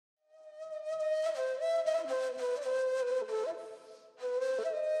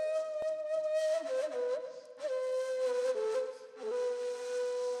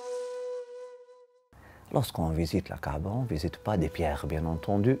Lorsqu'on visite la Kaaba, on ne visite pas des pierres, bien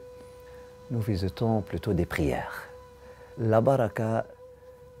entendu. Nous visitons plutôt des prières. La baraka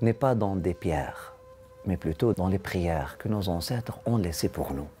n'est pas dans des pierres, mais plutôt dans les prières que nos ancêtres ont laissées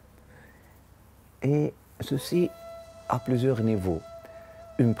pour nous. Et ceci à plusieurs niveaux.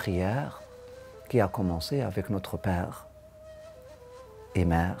 Une prière qui a commencé avec notre père et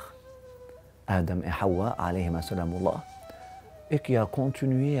mère, Adam et Hawa, alayhim salamullah, et qui a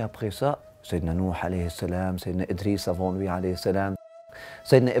continué après ça, Sayyidina Nuh alayhi salam, Sayyidina Idris avant lui alayhi salam,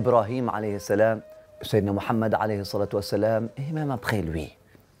 Sayyidina Ibrahim alayhi salam, Sayyidina Muhammad alayhi salatu wassalam, et même après lui.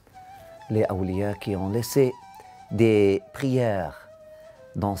 Les awliya qui ont laissé des prières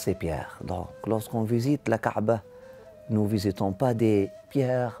dans ces pierres. Donc, lorsqu'on visite la Kaaba, nous ne visitons pas des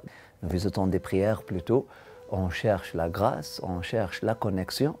pierres, nous visitons des prières plutôt. On cherche la grâce, on cherche la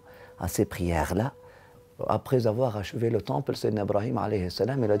connexion à ces prières-là. Après avoir achevé le temple, Sayyidina Ibrahim alayhi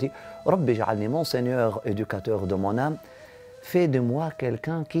salam, il a dit « Rabbi ja'alni, mon Seigneur, éducateur de mon âme, fais de moi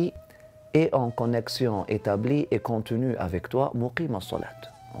quelqu'un qui est en connexion établie et continue avec toi, muqim as-salat »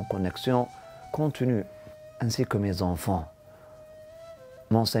 en connexion continue, ainsi que mes enfants.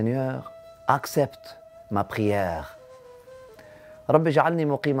 Mon Seigneur, accepte ma prière. Rabbi ja'alni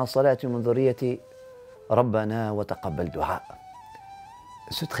muqim as-salat min dhurriyyati rabbana wa taqabbal du'a.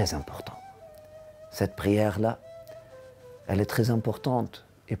 C'est très important. Cette prière-là, elle est très importante.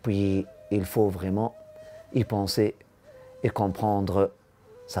 Et puis, il faut vraiment y penser et comprendre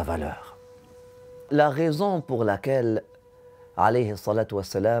sa valeur. La raison pour laquelle, alayhi salatu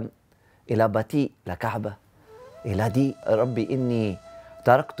wassalam, il a bâti la Kaaba, il a dit « Rabbi inni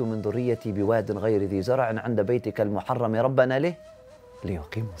taraktu min dhurriyyati biwadin ghayri dhi zar'in 'inda baytika al-muharram rabbana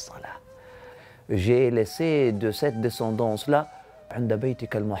liyuqimu as-salah » J'ai laissé de cette descendance-là, 'inda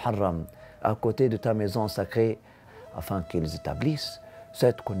baytika al-muharram, à côté de ta maison sacrée, afin qu'ils établissent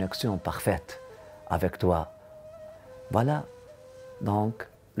cette connexion parfaite avec toi. Voilà, donc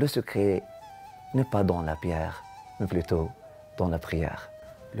le secret n'est pas dans la pierre, mais plutôt dans la prière.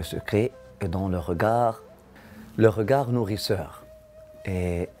 Le secret est dans le regard nourrisseur,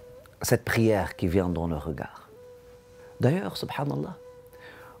 et cette prière qui vient dans le regard. D'ailleurs, subhanallah,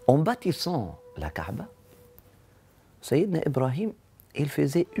 en bâtissant la Kaaba, Sayyidina Ibrahim, il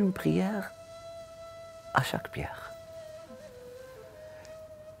faisait une prière à chaque pierre.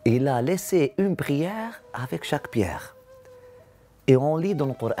 Il a laissé une prière avec chaque pierre. Et on lit dans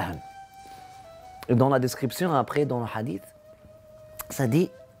le Coran. Et dans la description après, dans le hadith, ça dit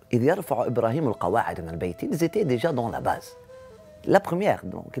ils étaient déjà dans la base. La première,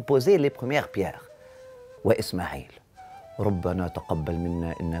 donc, ils posaient les premières pierres. Wa Ismaïl, Rabbana taqabbal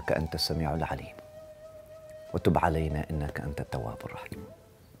minna innaka anta as-sami'ul 'alim.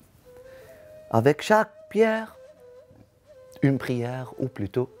 Avec chaque pierre, une prière, ou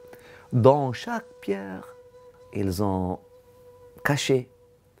plutôt, dans chaque pierre, ils ont caché,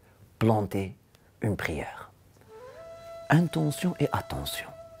 planté une prière. Intention et attention.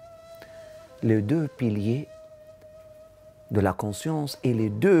 Les deux piliers de la conscience et les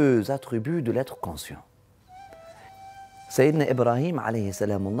deux attributs de l'être conscient. Sayyidina Ibrahim, alayhi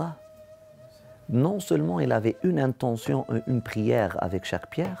salamullah, non seulement il avait une intention, une prière avec chaque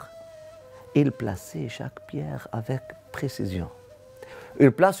pierre, il plaçait chaque pierre avec précision.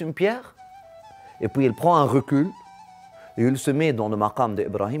 Il place une pierre, et puis il prend un recul, et il se met dans le maqam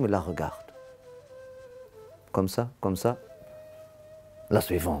d'Ibrahim, il la regarde. Comme ça, comme ça. La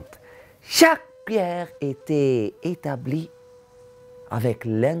suivante. Chaque pierre était établie avec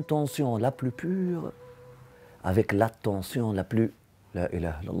l'intention la plus pure, avec l'attention la plus,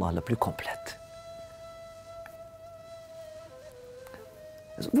 la plus complète.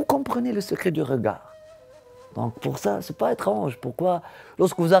 Vous comprenez le secret du regard. Donc pour ça, ce n'est pas étrange. Pourquoi,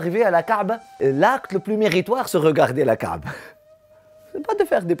 lorsque vous arrivez à la Kaaba, l'acte le plus méritoire, c'est regarder la Kaaba. Ce n'est pas de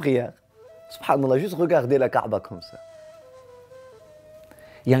faire des prières. Subhanallah, juste regarder la Kaaba comme ça.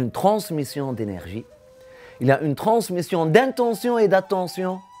 Il y a une transmission d'énergie, il y a une transmission d'intention et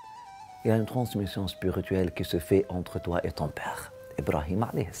d'attention, il y a une transmission spirituelle qui se fait entre toi et ton père, Ibrahim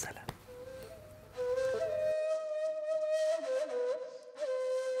alayhi salam.